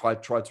player, he's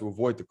tried to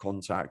avoid the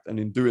contact, and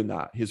in doing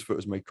that, his foot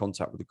has made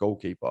contact with the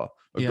goalkeeper.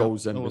 A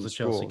goal's then been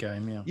scored. Chelsea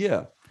game,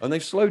 yeah, and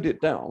they've slowed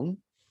it down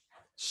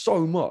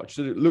so much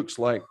that it looks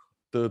like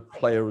the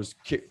player has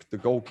kicked the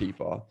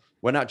goalkeeper,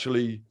 when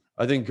actually,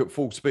 I think at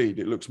full speed,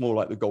 it looks more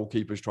like the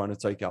goalkeeper is trying to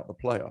take out the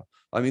player.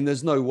 I mean,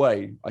 there's no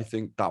way I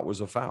think that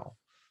was a foul,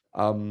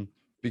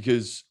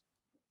 because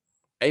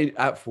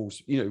at full,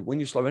 when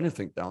you slow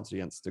anything down to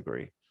the nth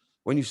degree,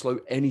 when you slow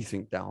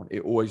anything down,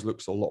 it always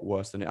looks a lot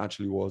worse than it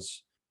actually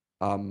was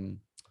in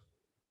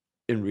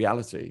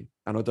reality.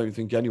 And I don't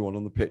think anyone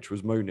on the pitch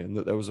was moaning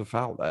that there was a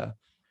foul there,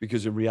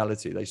 because in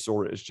reality, they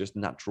saw it as just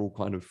natural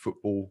kind of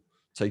football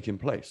taking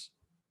place.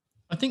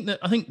 I think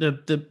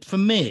the for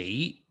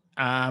me,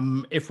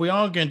 if we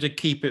are going to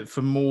keep it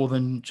for more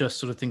than just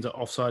sort of things like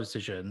offside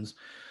decisions,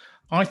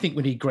 I think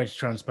we need greater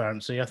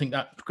transparency. I think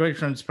that greater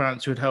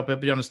transparency would help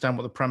everybody understand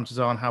what the parameters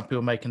are and how people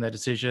are making their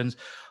decisions.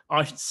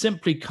 I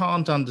simply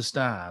can't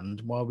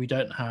understand why we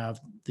don't have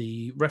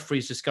the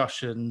referees'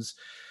 discussions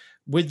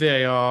with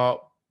VAR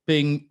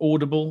being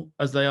audible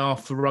as they are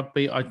for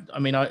rugby. I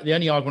mean, the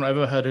only argument I've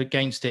ever heard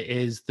against it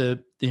is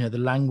the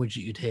language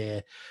that you'd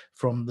hear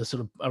from the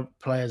sort of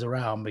players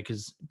around,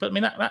 but I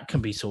mean that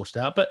can be sorted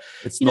out. But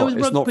it's not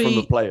from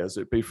the players;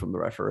 it'd be from the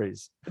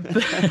referees.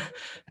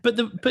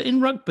 but in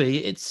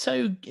rugby, it's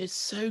so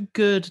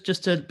good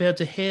just to be able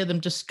to hear them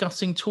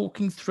discussing,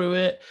 talking through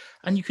it,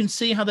 and you can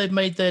see how they've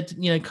made their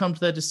come to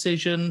their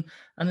decision,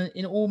 and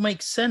it all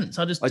makes sense.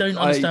 I just don't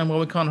understand why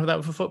we can't have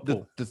that for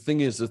football. The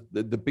thing is,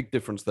 the big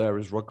difference there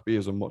is rugby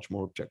is a much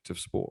more objective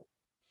sport.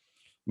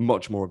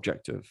 Much more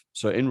objective.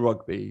 So in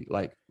rugby,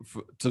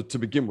 to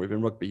begin with,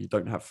 in rugby, you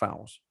don't have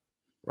fouls,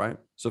 right?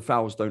 So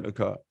fouls don't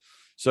occur.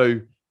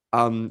 So,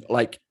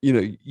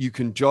 you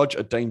can judge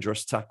a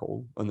dangerous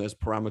tackle, and there's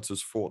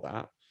parameters for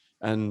that.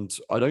 And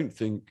I don't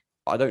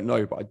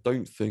know, but I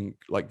don't think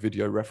like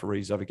video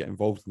referees ever get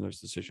involved in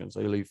those decisions.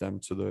 They leave them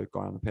to the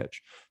guy on the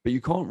pitch. But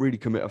you can't really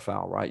commit a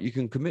foul, right? You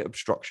can commit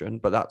obstruction,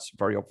 but that's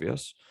very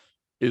obvious.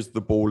 Is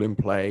the ball in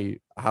play?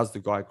 Has the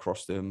guy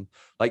crossed him?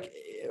 Like,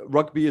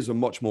 rugby is a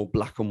much more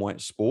black and white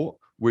sport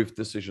with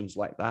decisions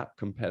like that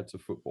compared to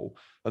football.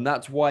 And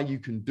that's why you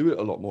can do it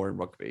a lot more in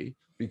rugby,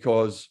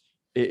 because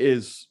it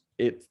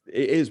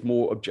is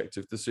more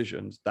objective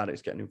decisions that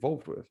it's getting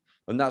involved with.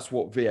 And that's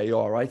what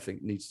VAR, I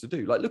think, needs to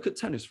do. Like, look at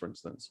tennis, for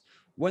instance.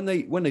 When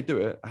they do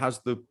it, has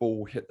the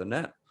ball hit the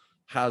net?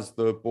 Has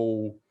the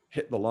ball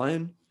hit the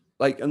line?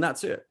 And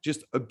that's it.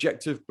 Just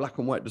objective black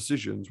and white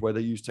decisions where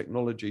they use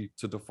technology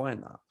to define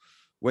that.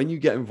 When you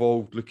get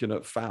involved looking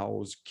at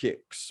fouls,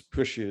 kicks,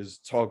 pushes,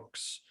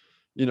 tugs,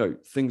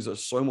 things that are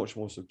so much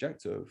more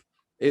subjective,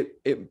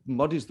 it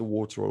muddies the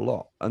water a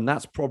lot. And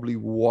that's probably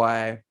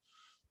why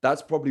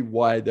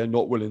they're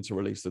not willing to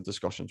release the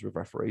discussions with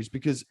referees,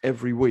 because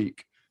every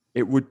week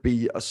it would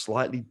be a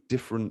slightly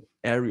different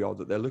area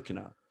that they're looking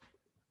at.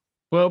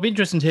 Well, it'll be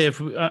interesting to hear.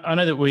 I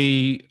know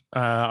that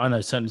I know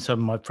certainly some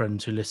of my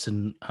friends who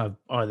listen have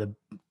either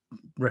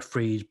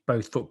refereed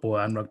both football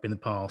and rugby in the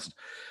past.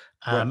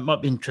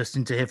 Might be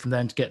interesting to hear from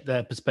them to get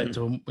their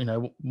perspective on,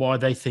 why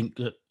they think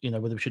that,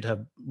 whether we should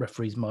have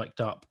referees mic'd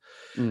up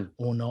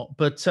or not.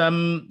 But so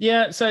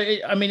it's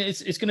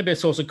going to be a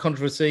source of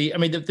controversy. I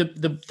mean,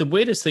 the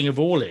weirdest thing of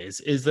all is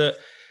that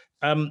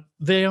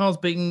VAR is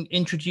being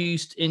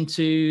introduced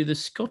into the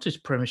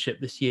Scottish Premiership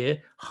this year,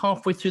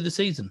 halfway through the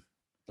season.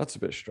 That's a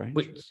bit strange.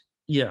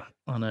 Yeah,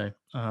 I know.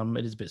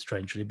 It is a bit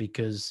strange, really,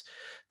 because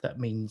that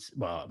means,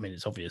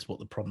 it's obvious what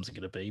the problems are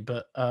going to be.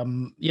 But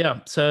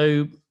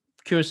so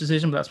curious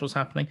decision, but that's what's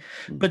happening.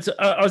 But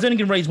I was only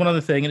going to raise one other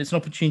thing, and it's an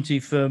opportunity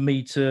for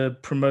me to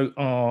promote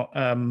our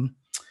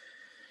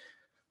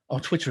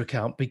Twitter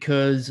account,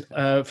 because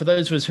for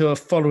those of us who are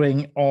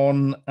following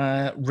on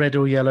Red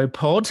or Yellow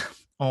Pod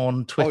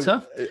on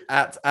Twitter,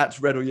 at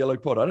Red or Yellow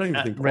Pod. I don't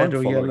even think Red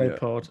or Yellow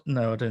Pod.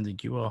 No, I don't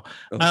think you are.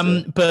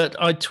 But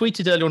I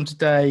tweeted earlier on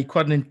today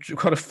quite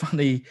a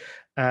funny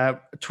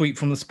tweet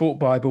from the Sport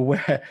Bible,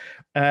 where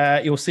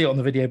you'll see it on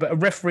the video. But a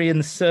referee in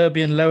the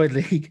Serbian lower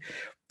league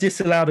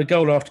disallowed a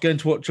goal after going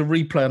to watch a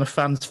replay on a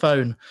fan's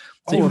phone.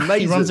 So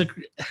amazing!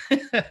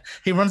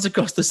 He runs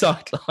across the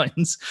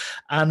sidelines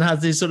and has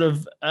this sort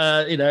of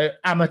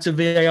amateur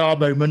VAR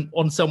moment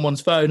on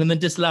someone's phone, and then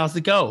disallows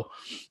the goal.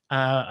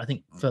 I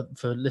think for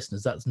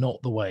listeners, that's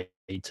not the way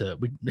to.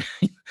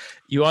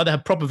 You either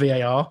have proper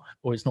VAR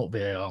or it's not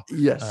VAR.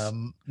 Yes,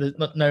 there's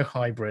no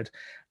hybrid.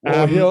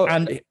 Well,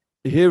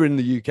 here in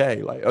the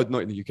UK,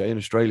 not in the UK, in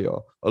Australia,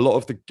 a lot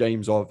of the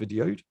games are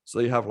videoed. So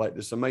they have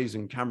this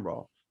amazing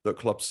camera that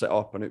clubs set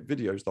up, and it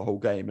videos the whole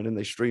game, and then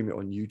they stream it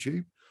on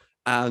YouTube.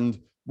 And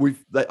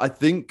I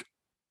think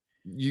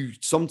you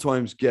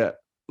sometimes get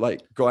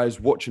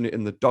guys watching it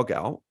in the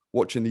dugout,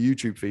 watching the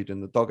YouTube feed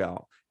in the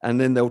dugout, and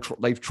then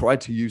they've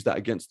tried to use that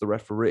against the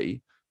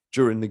referee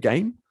during the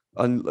game.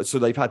 And so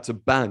they've had to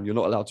ban, you're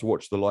not allowed to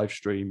watch the live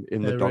stream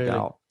in the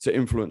dugout to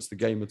influence the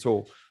game at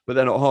all. But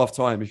then at half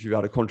time, if you've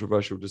had a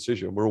controversial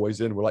decision, we're always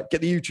in, we're like,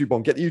 get the YouTube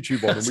on.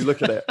 And we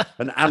look at it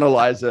and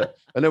analyze it.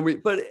 And then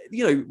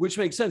which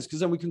makes sense, because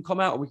then we can come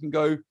out and we can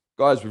go,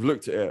 guys, we've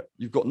looked at it.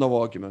 You've got no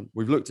argument.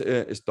 We've looked at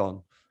it. It's done.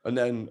 And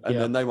then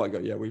they might go,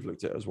 yeah, we've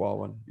looked at it as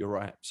well. And you're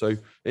right. So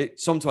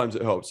sometimes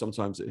it helps.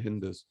 Sometimes it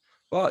hinders.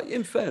 But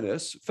in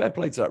fairness, fair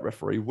play to that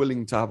referee,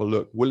 willing to have a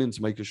look, willing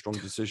to make a strong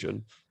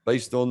decision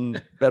based on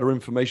better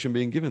information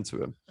being given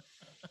to him.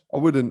 I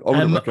wouldn't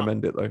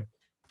recommend it, though.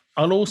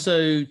 I'll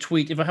also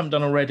tweet, if I haven't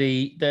done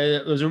already,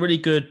 there's a really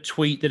good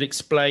tweet that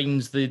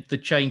explains the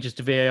changes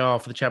to VAR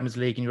for the Champions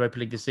League and Europa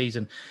League this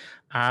season.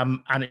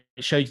 And it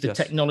shows the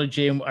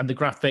technology and the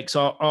graphics.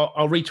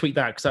 I'll retweet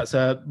that, because that's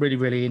a really,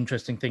 really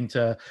interesting thing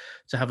to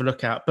have a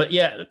look at. But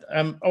yeah,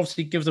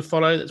 obviously give us a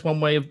follow. That's one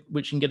way of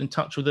which you can get in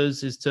touch with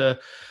us, is to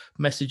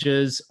message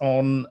us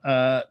on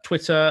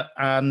Twitter.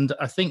 And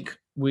I think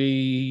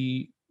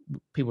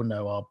people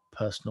know our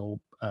personal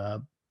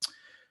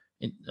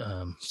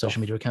social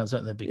media accounts,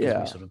 don't they?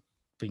 Because we sort of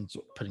been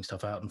putting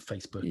stuff out on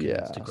Facebook and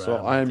Instagram.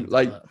 So I'm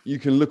you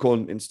can look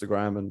on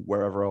Instagram and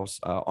wherever else.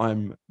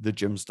 I'm the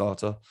Gym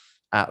Starter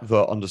at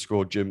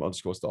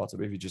 @the_gym_starter.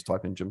 But if you just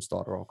type in Gym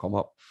Starter, I'll come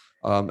up.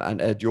 And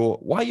Ed,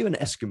 why are you an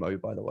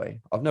Eskimo, by the way?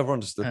 I've never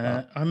understood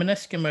that. I'm an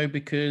Eskimo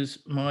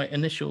because my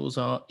initials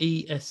are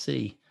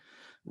ESC.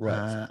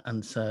 Right.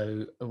 And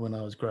so when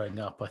I was growing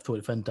up, I thought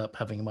if I ended up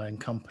having my own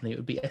company, it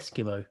would be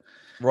Eskimo.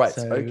 Right.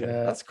 So, okay.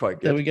 That's quite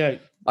good. There we go.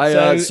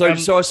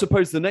 So I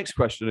suppose the next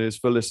question is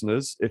for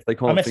listeners, if they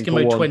can't think of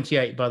one. I'm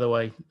Eskimo28, by the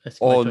way.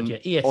 Eskimo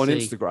 28. ESC. On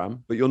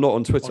Instagram, but you're not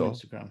on Twitter. On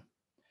Instagram.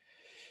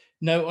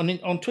 No,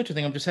 on Twitter, I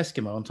think I'm just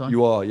Eskimo, aren't I?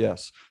 You are,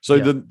 yes. So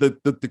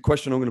the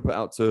question I'm going to put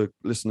out to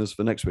listeners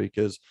for next week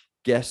is,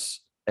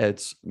 guess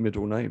Ed's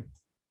middle name.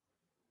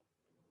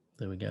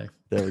 There we go.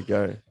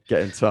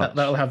 Get in touch.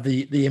 That'll have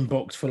the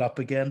inbox full up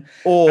again.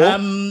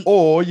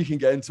 Or you can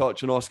get in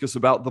touch and ask us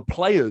about the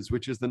players,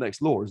 which is the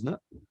next law, isn't it?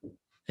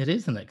 It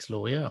is the next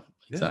law, yeah.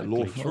 Exactly.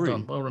 Law 3. Well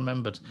done. Well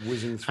remembered.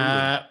 Whizzing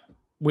through.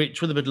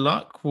 Which, with a bit of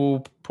luck,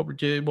 we'll probably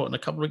do in a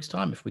couple of weeks'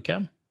 time if we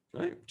can.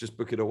 Right. Just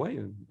book it away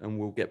and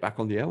we'll get back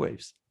on the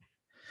airwaves.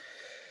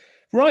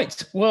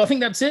 Right. Well, I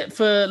think that's it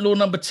for law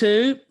number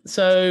 2.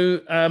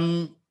 So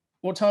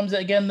what time is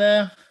it again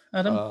there,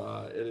 Adam?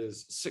 It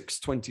is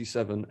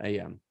 6:27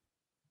 a.m.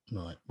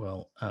 Right.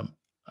 Well,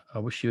 I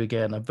wish you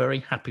again a very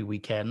happy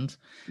weekend.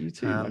 You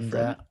too, my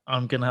friend.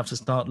 I'm going to have to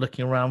start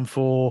looking around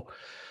for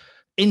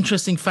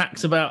interesting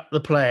facts about the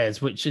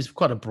players, which is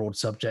quite a broad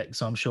subject,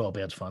 so I'm sure I'll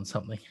be able to find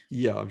something.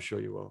 Yeah, I'm sure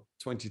you will.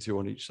 22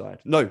 on each side.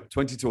 No,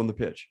 22 on the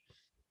pitch.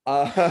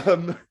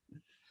 Right,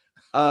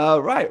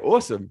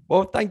 awesome.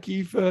 Well, thank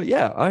you for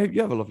I hope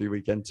you have a lovely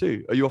weekend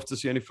too. Are you off to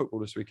see any football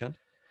this weekend?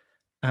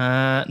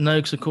 No,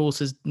 because of course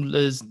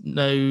there's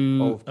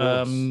no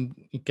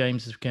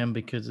games this weekend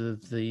because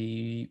of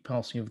the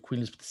passing of Queen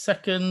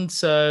Elizabeth II.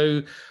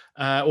 So,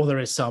 or there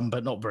is some,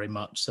 but not very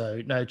much.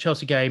 So, no,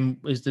 Chelsea game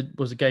was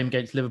a game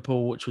against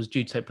Liverpool, which was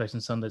due to take place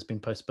on Sunday. It's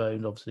been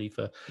postponed, obviously,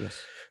 for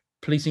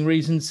policing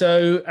reasons.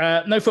 So,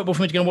 no football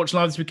for me to go and watch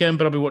live this weekend,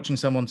 but I'll be watching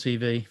some on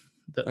TV.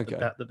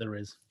 That there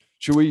is.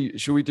 Should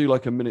we do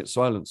like a minute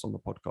silence on the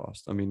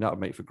podcast? I mean, that would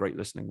make for great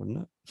listening, wouldn't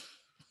it?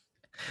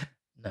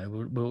 No,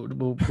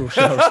 we'll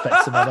show our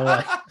respect some other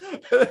way.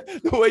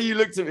 The way you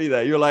looked at me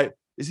there, you're like,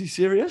 is he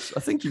serious? I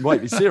think he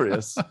might be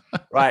serious.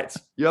 Right.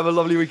 You have a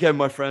lovely weekend,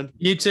 my friend.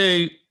 You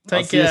too.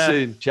 Take care. See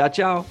you soon. Ciao,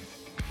 ciao.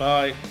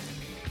 Bye.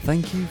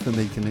 Thank you for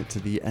making it to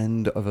the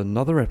end of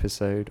another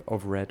episode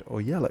of Red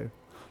or Yellow.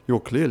 You're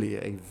clearly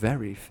a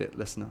very fit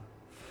listener.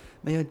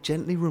 May I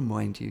gently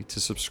remind you to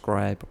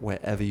subscribe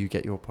wherever you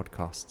get your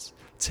podcasts.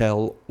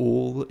 Tell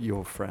all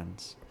your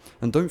friends.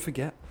 And don't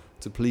forget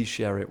to please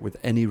share it with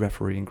any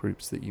refereeing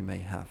groups that you may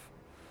have.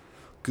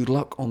 Good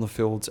luck on the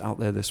fields out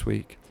there this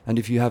week. And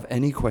if you have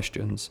any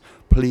questions,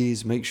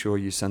 please make sure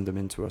you send them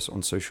in to us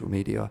on social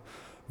media.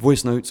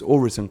 Voice notes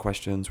or written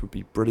questions would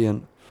be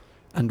brilliant.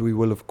 And we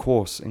will, of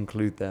course,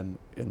 include them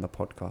in the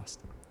podcast.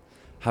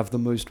 Have the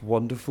most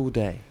wonderful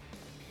day.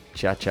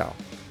 Ciao, ciao.